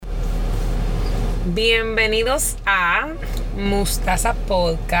Bienvenidos a Mostaza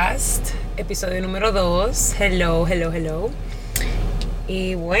Podcast, episodio número 2. Hello.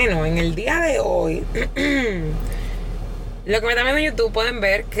 Y bueno, en el día de hoy, lo que me están viendo en YouTube pueden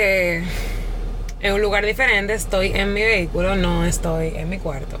ver que en un lugar diferente. Estoy en mi vehículo, no estoy en mi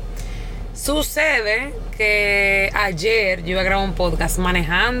cuarto. Sucede que ayer yo iba a grabar un podcast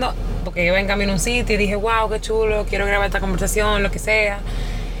manejando, porque iba en camino a un sitio y dije, wow, qué chulo, quiero grabar esta conversación, lo que sea.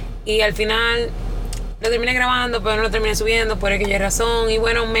 Y al final lo terminé grabando, pero no lo terminé subiendo por aquella razón. Y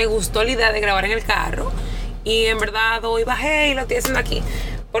bueno, me gustó la idea de grabar en el carro. Y en verdad hoy bajé y lo estoy haciendo aquí.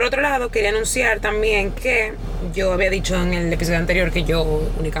 Por otro lado, quería anunciar también que yo había dicho en el episodio anterior que yo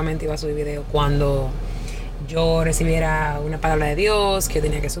únicamente iba a subir video cuando yo recibiera una palabra de Dios que yo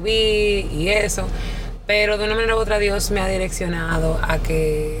tenía que subir y eso. Pero de una manera u otra Dios me ha direccionado a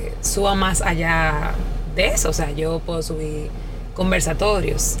que suba más allá de eso. O sea, yo puedo subir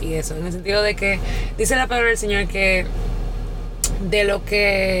conversatorios y eso, en el sentido de que dice la palabra del Señor que de lo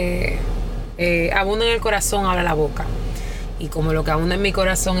que abunda en el corazón habla la boca, y como lo que abunda en mi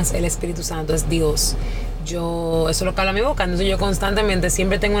corazón es el Espíritu Santo, es Dios, eso es lo que habla mi boca. Entonces yo constantemente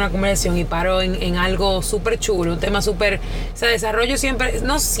siempre tengo una conversación y paro en algo súper chulo, un tema súper, o sea, desarrollo siempre,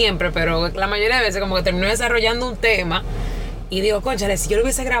 no siempre, pero la mayoría de veces como que termino desarrollando un tema y digo, cónchale, si yo lo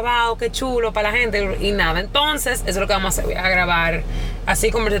hubiese grabado, qué chulo para la gente. Y nada, entonces, eso es lo que vamos a hacer. Voy a grabar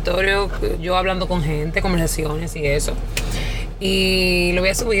así conversatorio, yo hablando con gente, conversaciones y eso. Y lo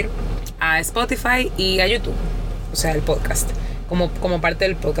voy a subir a Spotify y a YouTube. O sea, el podcast. Como parte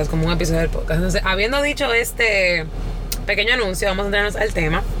del podcast, como un episodio del podcast. Entonces, habiendo dicho este pequeño anuncio, vamos a entrarnos al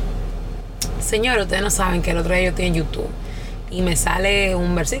tema. Señor, ustedes no saben que el otro día yo estoy en YouTube y me sale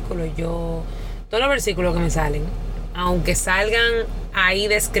un versículo. Todos los versículos que me salen, aunque salgan ahí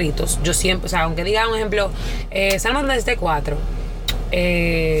descritos, yo siempre, o sea, aunque diga un ejemplo, Salmo 34,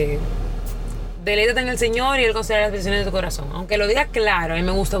 deleítate en el Señor y Él concederá las peticiones de tu corazón. Aunque lo diga claro, a mí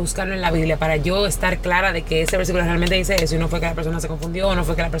me gusta buscarlo en la Biblia para yo estar clara de que ese versículo realmente dice eso y no fue que la persona se confundió, o no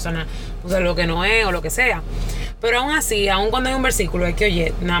fue que la persona puso lo que no es o lo que sea. Pero aún así, aún cuando hay un versículo, es que,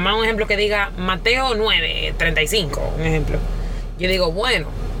 oye, nada más un ejemplo que diga Mateo 9:35, un ejemplo, yo digo, bueno,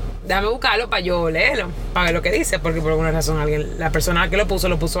 déjame buscarlo para yo leerlo, para ver lo que dice, porque por alguna razón la persona que lo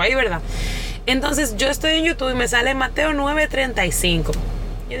puso ahí, ¿verdad? Entonces yo estoy en YouTube y me sale Mateo 9:35.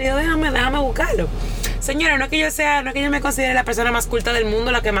 Yo digo, déjame buscarlo. Señora, no es que yo me considere la persona más culta del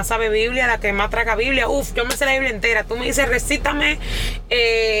mundo, la que más sabe Biblia, la que más traga Biblia. Yo me sé la Biblia entera. Tú me dices, recítame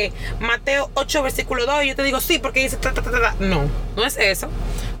Mateo 8, versículo 2, y yo te digo, sí, porque dice No es eso.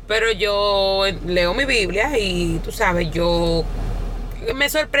 Pero yo leo mi Biblia y tú sabes, me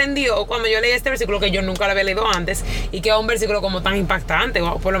sorprendió cuando yo leí este versículo, que yo nunca lo había leído antes, y que es un versículo como tan impactante,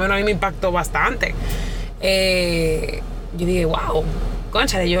 o por lo menos a mí me impactó bastante. Yo dije, wow,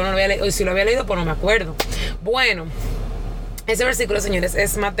 cónchale, yo no lo había leído, y si lo había leído, pues no me acuerdo. Bueno, ese versículo, señores,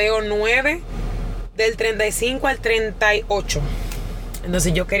 es Mateo 9, del 35 al 38.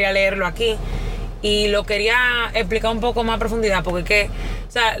 Entonces yo quería leerlo aquí y lo quería explicar un poco más a profundidad, porque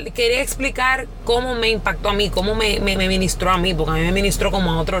quería explicar cómo me impactó a mí, cómo me ministró a mí, porque a mí me ministró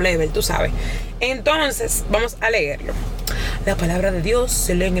como a otro level, tú sabes. Entonces, vamos a leerlo. La palabra de Dios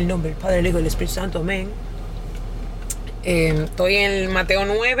se lee en el nombre del Padre, del Hijo y del Espíritu Santo, amén. Estoy en el Mateo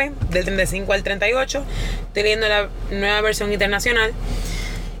 9, del 35 al 38. Estoy leyendo la nueva versión internacional.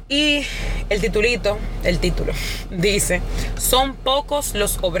 Y el título dice, son pocos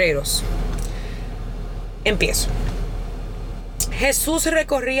los obreros. Empiezo. Jesús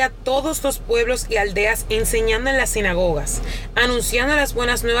recorría todos los pueblos y aldeas, enseñando en las sinagogas, anunciando las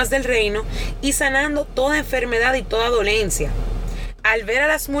buenas nuevas del reino y sanando toda enfermedad y toda dolencia. Al ver a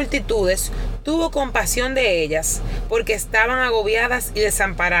las multitudes, tuvo compasión de ellas, porque estaban agobiadas y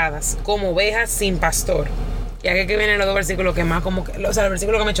desamparadas, como ovejas sin pastor. Y aquí que vienen los dos versículos que más los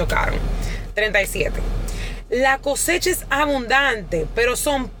versículos que me chocaron. 37. La cosecha es abundante, pero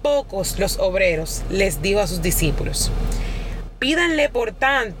son pocos los obreros, les dijo a sus discípulos. Pídanle, por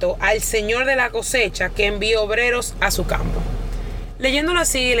tanto, al Señor de la cosecha que envíe obreros a su campo. Leyéndolo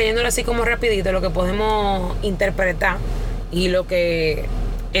así como rapidito, lo que podemos interpretar y lo que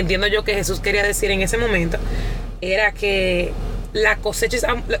entiendo yo que Jesús quería decir en ese momento era que la cosecha es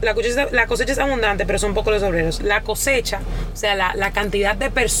abundante, pero son pocos los obreros. La cosecha, o sea, la cantidad de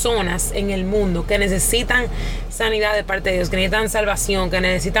personas en el mundo que necesitan sanidad de parte de Dios, que necesitan salvación, que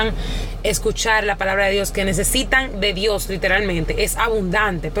necesitan escuchar la palabra de Dios, que necesitan de Dios literalmente, es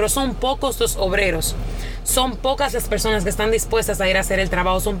abundante, pero son pocos los obreros. Son pocas las personas que están dispuestas a ir a hacer el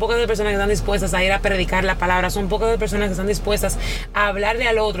trabajo, son pocas las personas que están dispuestas a ir a predicar la palabra, son pocas las personas que están dispuestas a hablarle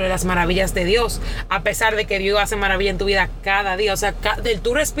al otro de las maravillas de Dios, a pesar de que Dios hace maravilla en tu vida cada día. O sea, del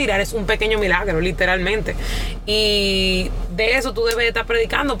tu respirar es un pequeño milagro, literalmente. Y de eso tú debes estar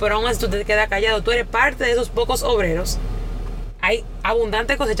predicando, pero aún así tú te quedas callado. Tú eres parte de esos pocos obreros. Hay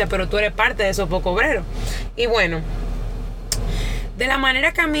abundante cosecha, pero tú eres parte de esos pocos obreros. Y bueno, de la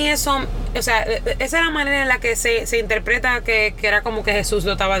manera que a mí eso, o sea, esa es la manera en la que se interpreta que era como que Jesús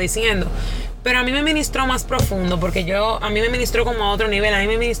lo estaba diciendo. Pero a mí me ministró más profundo, porque a mí me ministró como a otro nivel. A mí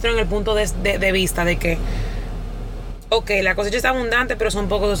me ministró en el punto de vista de que, ok, la cosecha está abundante, pero son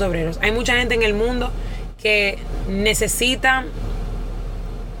pocos los obreros. Hay mucha gente en el mundo que necesita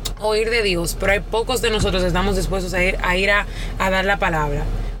oír de Dios, pero hay pocos de nosotros que estamos dispuestos a ir a dar la palabra.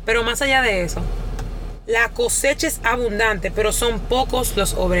 Pero más allá de eso, la cosecha es abundante, pero son pocos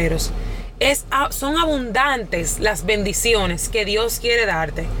los obreros. Son abundantes las bendiciones que Dios quiere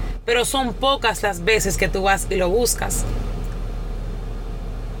darte, pero son pocas las veces que tú vas y lo buscas.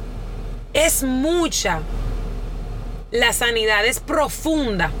 Es mucha la sanidad, es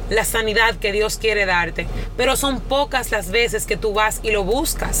profunda la sanidad que Dios quiere darte, pero son pocas las veces que tú vas y lo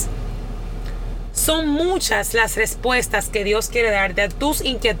buscas. Son muchas las respuestas que Dios quiere darte a tus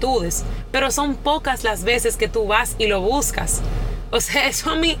inquietudes, pero son pocas las veces que tú vas y lo buscas. O sea,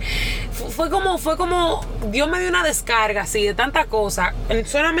 eso a mí fue como Dios me dio una descarga así de tanta cosa,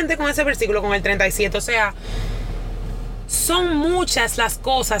 solamente con ese versículo, con el 37. O sea, son muchas las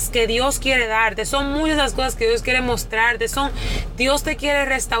cosas que Dios quiere darte, son muchas las cosas que Dios quiere mostrarte, Dios te quiere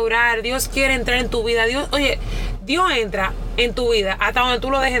restaurar, Dios quiere entrar en tu vida. Dios entra en tu vida hasta donde tú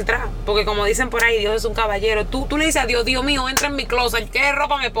lo dejes entrar, porque como dicen por ahí, Dios es un caballero. Tú le dices a Dios, Dios mío, entra en mi closet, ¿qué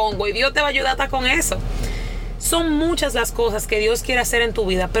ropa me pongo? Y Dios te va a ayudar hasta con eso. Son muchas las cosas que Dios quiere hacer en tu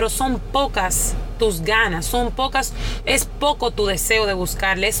vida, pero son pocas tus ganas, es poco tu deseo de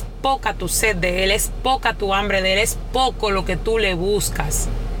buscarle, es poca tu sed de Él, es poca tu hambre de Él, es poco lo que tú le buscas.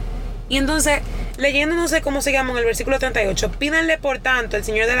 Y entonces, leyendo, no sé cómo se llama en el versículo 38, pídanle por tanto al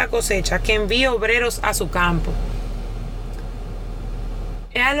Señor de la cosecha que envíe obreros a su campo.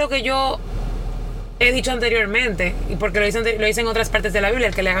 Es algo que yo he dicho anteriormente, y porque lo hice en otras partes de la Biblia: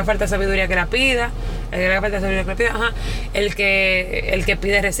 el que le haga falta sabiduría que la pida, el que le haga falta sabiduría que la pida, el que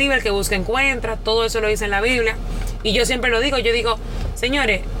pide recibe, el que busca encuentra. Todo eso lo dice en la Biblia. Y yo siempre lo digo,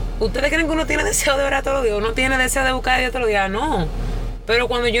 señores, ¿ustedes creen que uno tiene deseo de orar todos los días? ¿Uno tiene deseo de buscar a Dios todos los días? No. Pero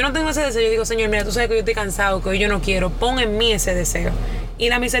cuando yo no tengo ese deseo, yo digo, Señor, mira, tú sabes que yo estoy cansado, que hoy yo no quiero, pon en mí ese deseo. Y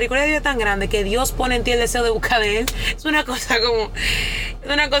la misericordia de Dios es tan grande que Dios pone en ti el deseo de buscar de Él. Es una cosa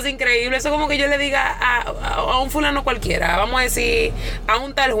increíble. Eso es como que yo le diga a un fulano cualquiera, vamos a decir, a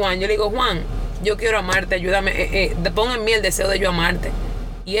un tal Juan, yo le digo, Juan, yo quiero amarte, ayúdame, pon en mí el deseo de yo amarte.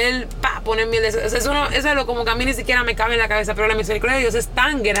 Y él, pone en mí el deseo. Eso es lo como que a mí ni siquiera me cabe en la cabeza. Pero la misericordia de Dios es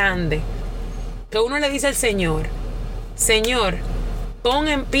tan grande que uno le dice al Señor,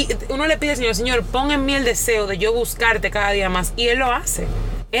 uno le pide al Señor, pon en mí el deseo de yo buscarte cada día más. Y Él lo hace.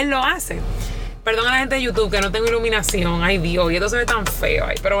 Perdón a la gente de YouTube que no tengo iluminación. Ay, Dios, y esto se ve tan feo.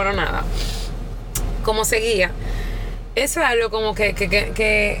 Pero bueno, nada. Como seguía, eso es algo como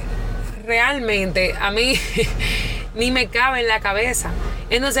que realmente a mí ni me cabe en la cabeza.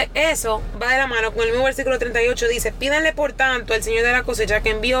 Entonces eso va de la mano con el mismo versículo 38. Dice, pídanle por tanto al Señor de la cosecha que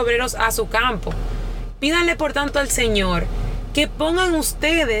envíe obreros a su campo. Pídanle por tanto al Señor que pongan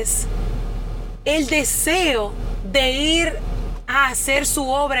ustedes el deseo de ir a hacer su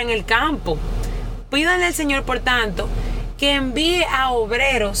obra en el campo. Pídanle al Señor, por tanto, que envíe a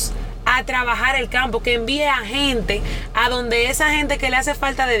obreros a trabajar el campo, que envíe a gente a donde esa gente que le hace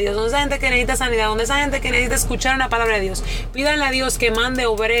falta de Dios, donde esa gente que necesita sanidad, donde esa gente que necesita escuchar una palabra de Dios. Pídanle a Dios que mande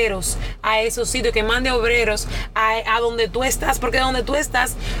obreros a esos sitios, que mande obreros a donde tú estás, porque donde tú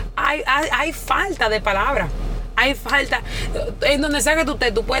estás hay falta de palabra. Hay falta, en donde sea que tú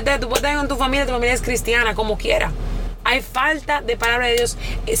estés, tú puedes estar con tu familia es cristiana, como quiera. Hay falta de palabra de Dios.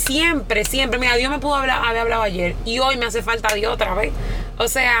 Siempre. Mira, Dios me pudo haber hablado ayer y hoy me hace falta Dios otra vez. O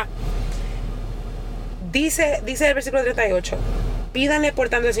sea, dice el versículo 38, pídanle por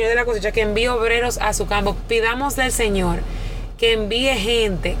tanto al Señor de la cosecha que envíe obreros a su campo. Pidamos del Señor que envíe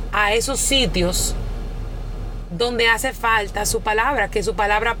gente a esos sitios donde hace falta su palabra, que su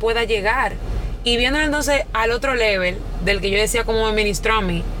palabra pueda llegar. Y viendo entonces al otro level del que yo decía como me ministró a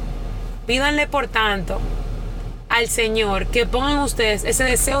mí, pídanle por tanto al Señor que pongan ustedes ese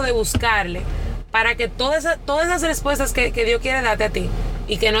deseo de buscarle, para que todas esas respuestas que Dios quiere darte a ti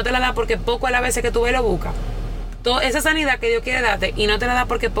y que no te la da porque poco es la veces que tú ves lo buscas, toda esa sanidad que Dios quiere darte y no te la da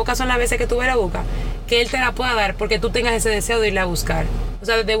porque pocas son las veces que tú ves lo buscas, que Él te la pueda dar porque tú tengas ese deseo de irla a buscar, o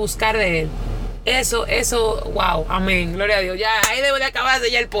sea, de buscar de Él. Eso, wow, amén, gloria a Dios. Ya, ahí debo de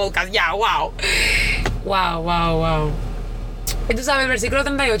acabarse ya el podcast, ya, wow. Wow. Y tú sabes, el versículo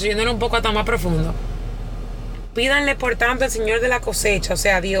 38, yéndolo un poco hasta más profundo. Pídanle por tanto al Señor de la cosecha, o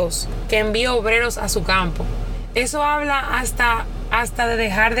sea, Dios, que envíe obreros a su campo. Eso habla hasta de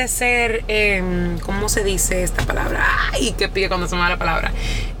dejar de ser, ¿cómo se dice esta palabra? Ay, qué pique cuando se me va la palabra.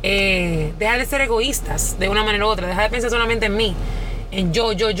 Dejar de ser egoístas de una manera u otra, dejar de pensar solamente en mí. En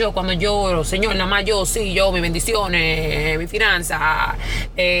yo, cuando yo oro, Señor, nada más yo, sí, yo, mis bendiciones, mi finanza,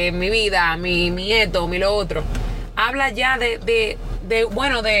 mi vida, mi esto, mi lo otro. Habla ya de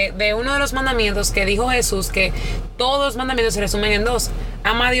uno de los mandamientos que dijo Jesús, que todos los mandamientos se resumen en dos.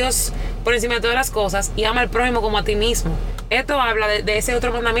 Ama a Dios por encima de todas las cosas y ama al prójimo como a ti mismo. Esto habla de ese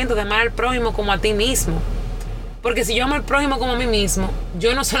otro mandamiento, de amar al prójimo como a ti mismo. Porque si yo amo al prójimo como a mí mismo,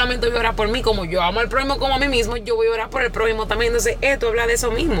 yo no solamente voy a orar por mí, como yo amo al prójimo como a mí mismo, yo voy a orar por el prójimo también. Entonces esto habla de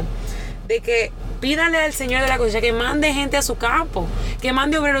eso mismo, de que pídale al Señor de la cosecha que mande gente a su campo, que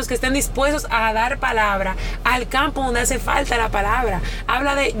mande obreros que estén dispuestos a dar palabra al campo donde hace falta la palabra.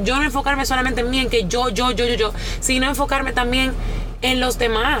 Habla de yo no enfocarme solamente en mí, en que yo, sino enfocarme también en los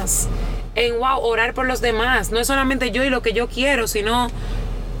demás, en orar por los demás. No es solamente yo y lo que yo quiero, sino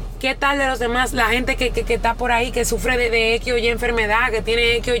 ¿qué tal de los demás? La gente que está por ahí, que sufre de X o Y enfermedad, que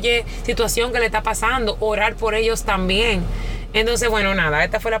tiene X o Y situación que le está pasando, orar por ellos también. Entonces, bueno, nada,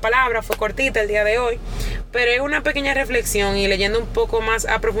 esta fue la palabra, fue cortita el día de hoy, pero es una pequeña reflexión y leyendo un poco más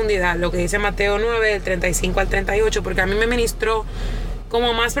a profundidad lo que dice Mateo 9, del 35 al 38, porque a mí me ministró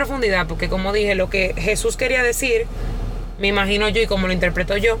como más profundidad, porque como dije, lo que Jesús quería decir, me imagino yo y como lo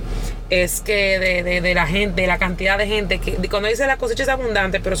interpreto yo, es que de la gente, de la cantidad de gente, que cuando dice la cosecha es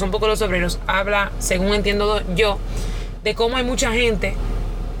abundante, pero son pocos los obreros, habla, según entiendo yo, de cómo hay mucha gente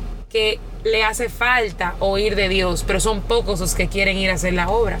que le hace falta oír de Dios, pero son pocos los que quieren ir a hacer la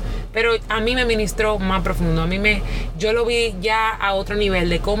obra. Pero a mí me ministró más profundo, yo lo vi ya a otro nivel,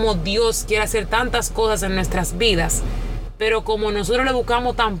 de cómo Dios quiere hacer tantas cosas en nuestras vidas, pero como nosotros le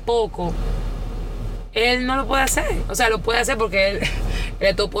buscamos tan poco, Él no lo puede hacer. O sea, lo puede hacer porque Él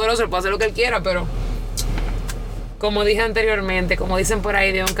es todopoderoso, Él puede hacer lo que Él quiera, pero como dije anteriormente, como dicen por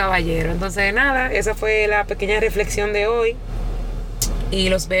ahí, de un caballero. Entonces nada, esa fue la pequeña reflexión de hoy y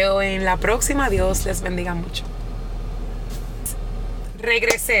los veo en la próxima. Dios les bendiga mucho.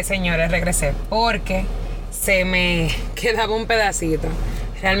 Regresé, señores, porque se me quedaba un pedacito.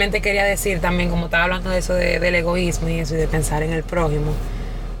 Realmente quería decir también, como estaba hablando de eso del egoísmo y eso, y de pensar en el prójimo.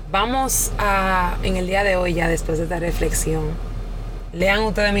 Vamos a, en el día de hoy, ya después de esta reflexión, lean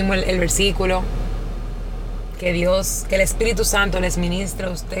ustedes mismos el versículo, que el Espíritu Santo les ministre a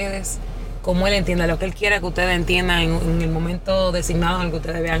ustedes como Él entienda, lo que Él quiera que ustedes entiendan en el momento designado en el que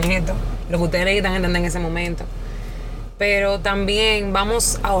ustedes vean esto, lo que ustedes necesitan entender en ese momento. Pero también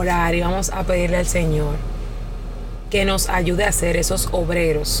vamos a orar y vamos a pedirle al Señor que nos ayude a ser esos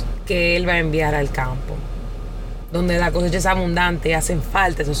obreros que Él va a enviar al campo, donde la cosecha es abundante y hacen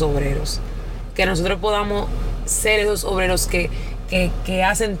falta esos obreros. Que nosotros podamos ser esos obreros que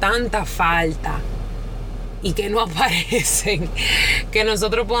hacen tanta falta y que no aparecen. Que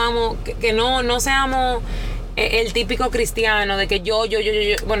nosotros podamos, que no seamos el típico cristiano de que yo.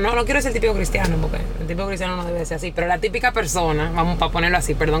 Bueno, no quiero ser el típico cristiano, porque el típico cristiano no debe ser así, pero la típica persona, vamos para ponerlo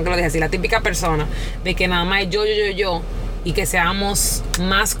así, perdón que lo dije así, la típica persona de que nada más es yo, y que seamos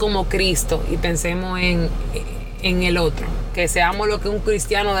más como Cristo y pensemos en el otro, que seamos lo que un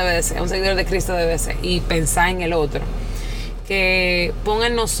cristiano debe de ser, un seguidor de Cristo debe ser, y pensar en el otro, que ponga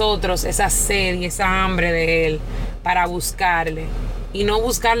en nosotros esa sed y esa hambre de Él para buscarle, y no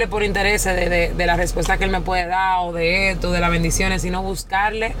buscarle por interés de la respuesta que Él me puede dar o de esto, de las bendiciones, sino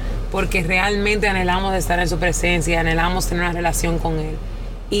buscarle porque realmente anhelamos de estar en su presencia, anhelamos tener una relación con Él,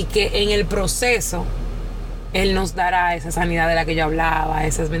 y que en el proceso Él nos dará esa sanidad de la que yo hablaba,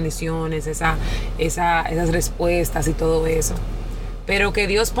 esas bendiciones, esas respuestas y todo eso. Pero que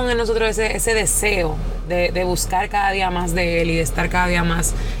Dios ponga en nosotros ese deseo de buscar cada día más de Él y de estar cada día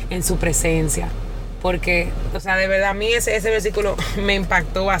más en su presencia. Porque, o sea, de verdad a mí ese versículo me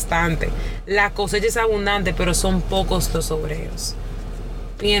impactó bastante. La cosecha es abundante, pero son pocos los obreros.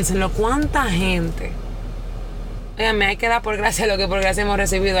 Piénsenlo, cuánta gente. Óigame, hay que dar por gracia lo que por gracia hemos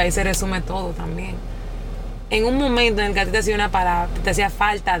recibido. Ahí se resume todo también. En un momento en el que a ti te hacía una palabra, te hacía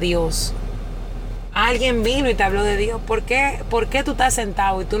falta Dios, alguien vino y te habló de Dios. ¿Por qué tú estás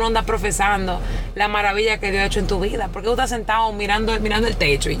sentado y tú no andas profesando la maravilla que Dios ha hecho en tu vida? ¿Por qué tú estás sentado mirando el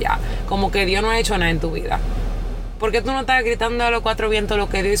techo y ya? Como que Dios no ha hecho nada en tu vida. ¿Por qué tú no estás gritando a los cuatro vientos lo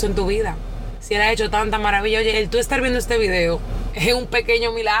que Dios hizo en tu vida? Si Él ha hecho tanta maravilla. Oye, el tú estar viendo este video es un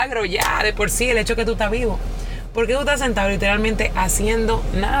pequeño milagro ya, de por sí, el hecho que tú estás vivo. ¿Por qué tú estás sentado literalmente haciendo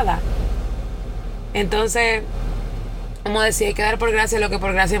nada? Entonces, como decía, hay que dar por gracia lo que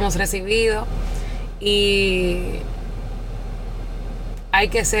por gracia hemos recibido. Y hay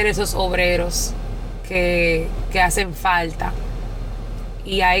que ser esos obreros que hacen falta.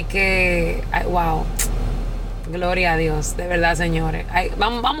 Y wow, gloria a Dios, de verdad, señores.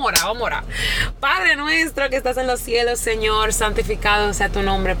 Vamos a orar. Padre nuestro que estás en los cielos, Señor, santificado sea tu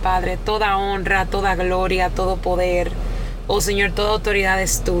nombre, Padre. Toda honra, toda gloria, todo poder, oh Señor, toda autoridad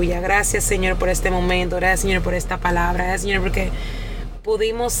es tuya. Gracias, Señor, por este momento. Gracias, Señor, por esta palabra. Gracias, Señor, porque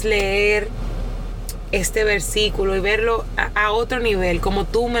pudimos leer este versículo y verlo a otro nivel, como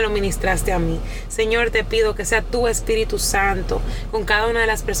tú me lo ministraste a mí. Señor, te pido que sea tu Espíritu Santo con cada una de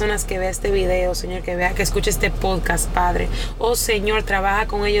las personas que ve este video, Señor, que escuche este podcast, Padre. Oh Señor, trabaja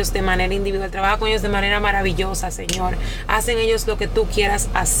con ellos de manera individual, trabaja con ellos de manera maravillosa, Señor. Hacen ellos lo que tú quieras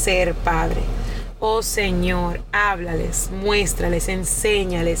hacer, Padre. Oh Señor, háblales, muéstrales,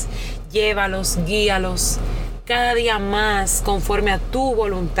 enséñales, llévalos, guíalos cada día más conforme a tu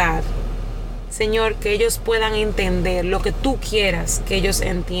voluntad. Señor, que ellos puedan entender lo que tú quieras que ellos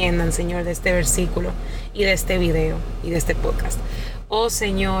entiendan, Señor, de este versículo y de este video y de este podcast. Oh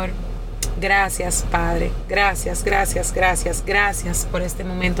Señor, gracias, Padre. Gracias por este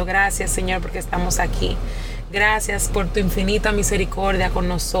momento. Gracias, Señor, porque estamos aquí. Gracias por tu infinita misericordia con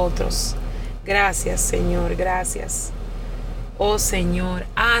nosotros. Gracias, Señor, gracias. Oh Señor,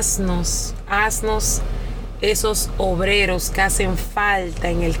 haznos esos obreros que hacen falta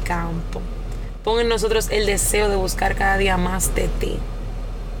en el campo. Pon en nosotros el deseo de buscar cada día más de ti.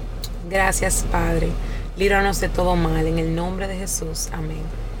 Gracias, Padre. Líbranos de todo mal. En el nombre de Jesús. Amén.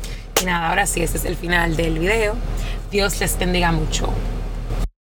 Y nada, ahora sí, este es el final del video. Dios les bendiga mucho.